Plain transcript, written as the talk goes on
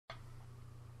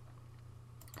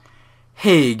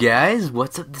Hey guys,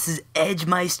 what's up? This is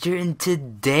Edgemeister, and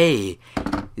today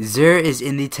Zer is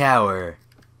in the tower.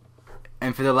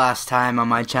 And for the last time on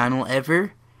my channel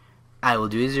ever, I will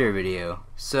do a Zer video.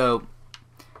 So,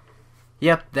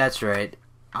 yep, that's right.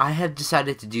 I have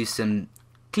decided to do some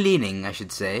cleaning, I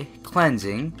should say,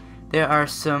 cleansing. There are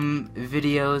some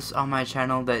videos on my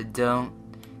channel that don't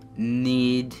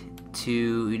need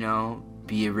to,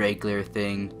 be a regular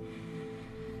thing.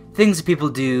 Things that people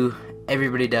do,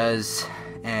 everybody does,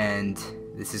 and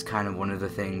this is kind of one of the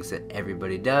things that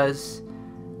everybody does.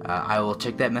 I will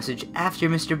check that message after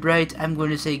Mr. Bright. I'm going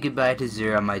to say goodbye to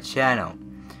Zer on my channel.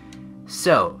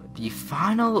 So, the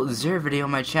final Zer video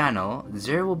on my channel,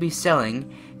 Zer will be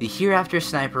selling the Hereafter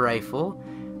Sniper Rifle,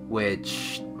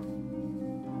 which...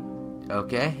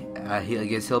 okay, I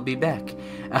guess he'll be back.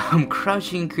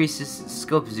 Crouching increases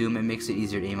scope zoom and makes it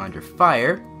easier to aim under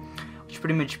fire, which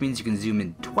pretty much means you can zoom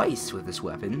in twice with this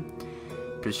weapon.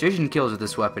 Precision kills with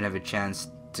this weapon have a chance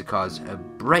to cause a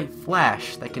bright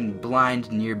flash that can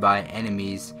blind nearby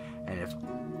enemies, and if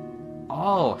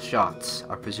all shots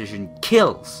are precision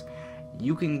kills,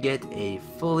 you can get a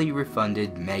fully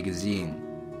refunded magazine.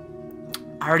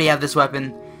 I already have this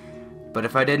weapon, but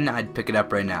if I didn't, I'd pick it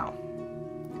up right now.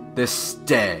 The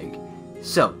Stag.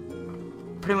 So,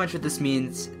 pretty much what this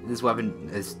means, this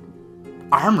weapon is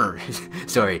armor,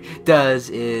 does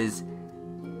is,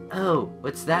 oh,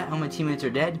 what's that? All my teammates are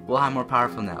dead? Well, I'm more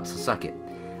powerful now, so suck it.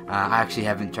 I actually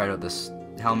haven't tried out this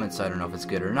helmet, so I don't know if it's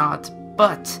good or not,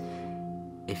 but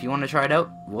if you want to try it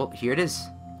out, well, here it is.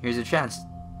 Here's a chance.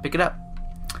 Pick it up.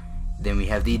 Then we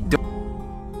have the door,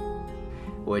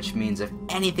 which means if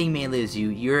anything melees you,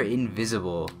 you're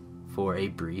invisible for a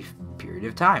brief period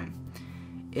of time.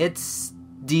 It's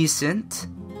decent.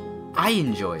 I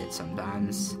enjoy it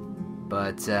sometimes,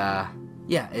 but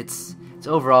yeah, it's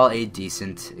overall a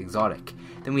decent exotic.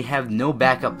 Then we have no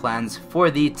backup plans for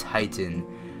the Titan,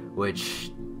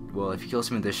 which, well, if you kill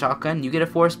someone with a shotgun, you get a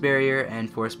force barrier,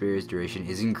 and force barrier's duration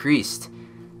is increased.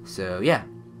 So yeah,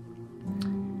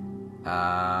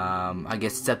 I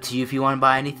guess it's up to you if you want to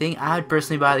buy anything. I would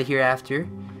personally buy the Hereafter.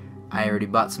 I already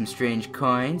bought some strange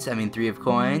coins, 3 of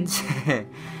coins,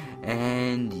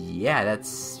 and yeah,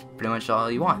 that's pretty much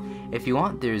all you want. If you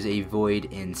want, there's a void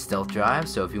in stealth drive,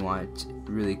 so if you want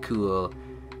really cool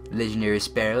legendary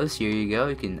sparrows, here you go,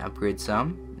 you can upgrade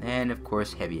some, and of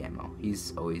course heavy ammo.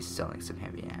 He's always selling some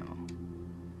heavy ammo.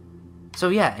 So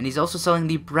yeah, and he's also selling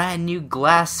the brand new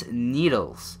glass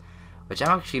needles, which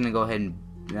I'm actually going to go ahead and,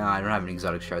 no, I don't have any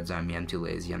exotic shards on me, I'm too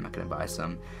lazy, I'm not going to buy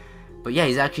some. But yeah,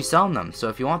 he's actually selling them, so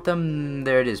if you want them,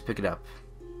 there it is, pick it up.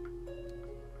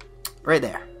 Right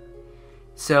there.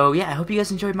 So yeah, I hope you guys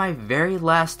enjoyed my very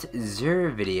last Zer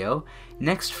video.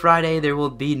 Next Friday there will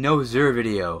be no Zer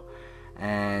video.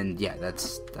 And yeah,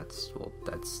 that's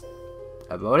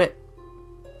about it.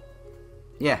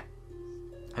 Yeah.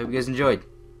 I hope you guys enjoyed.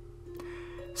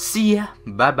 See ya.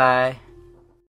 Bye bye.